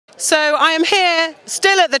So I am here,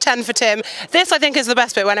 still at the 10 for Tim. This, I think, is the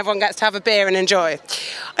best bit when everyone gets to have a beer and enjoy.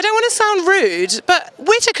 I don't want to sound rude, but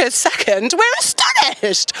Whitakers second. We're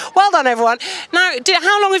astonished. Well done, everyone. Now,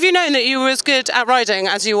 how long have you known that you were as good at riding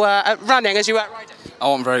as you were at running as you were at riding? I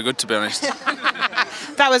wasn't very good, to be honest.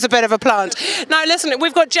 That was a bit of a plant. Now, listen,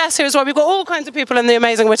 we've got Jess here as well. We've got all kinds of people in the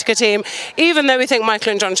amazing Whitaker team, even though we think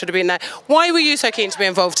Michael and John should have been there. Why were you so keen to be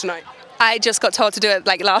involved tonight? I just got told to do it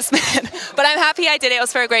like last minute, but I'm happy I did it. It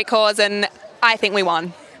was for a great cause, and I think we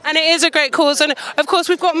won. And it is a great cause, and of course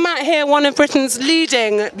we've got Matt here, one of Britain's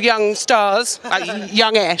leading young stars,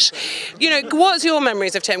 youngish. You know, what's your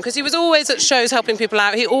memories of Tim? Because he was always at shows helping people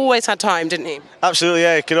out. He always had time, didn't he? Absolutely,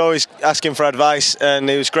 yeah. You could always ask him for advice, and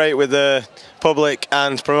he was great with the public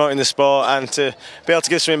and promoting the sport, and to be able to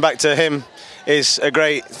give something back to him is a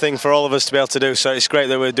great thing for all of us to be able to do, so it's great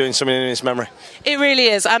that we're doing something in his memory. It really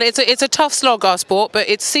is, and it's a tough slog, our sport, but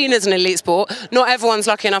it's seen as an elite sport. Not everyone's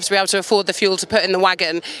lucky enough to be able to afford the fuel to put in the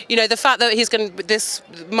wagon. You know, the fact that this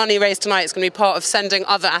money raised tonight is going to be part of sending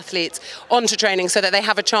other athletes onto training so that they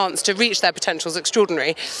have a chance to reach their potential is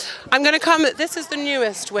extraordinary. I'm going to come, this is the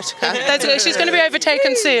newest Whitaker. She's going to be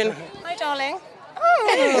overtaken soon. Hi, darling.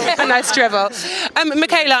 A nice dribble.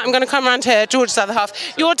 Michaela, I'm going to come around here. George's the other half.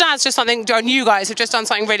 Your dad's just something, and you guys have just done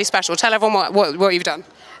something really special. Tell everyone what you've done.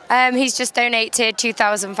 He's just donated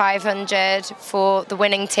 2,500 for the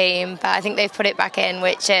winning team, but I think they've put it back in,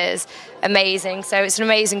 which is amazing. So it's an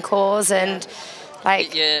amazing cause, and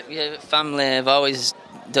like your family have always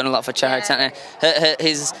done a lot for charity, haven't they?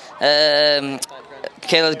 His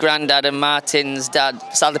Kayla's granddad and Martin's dad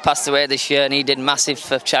sadly passed away this year, and he did massive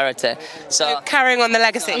for charity. So carrying on the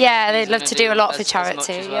legacy. Yeah, they'd love to do a lot for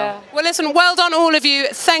charity. Yeah. Well, listen, well done all of you.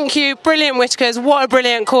 Thank you, brilliant Whitakers. What a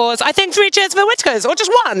brilliant cause. I think 3 cheers for the Whitakers, or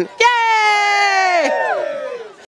just one. Yay!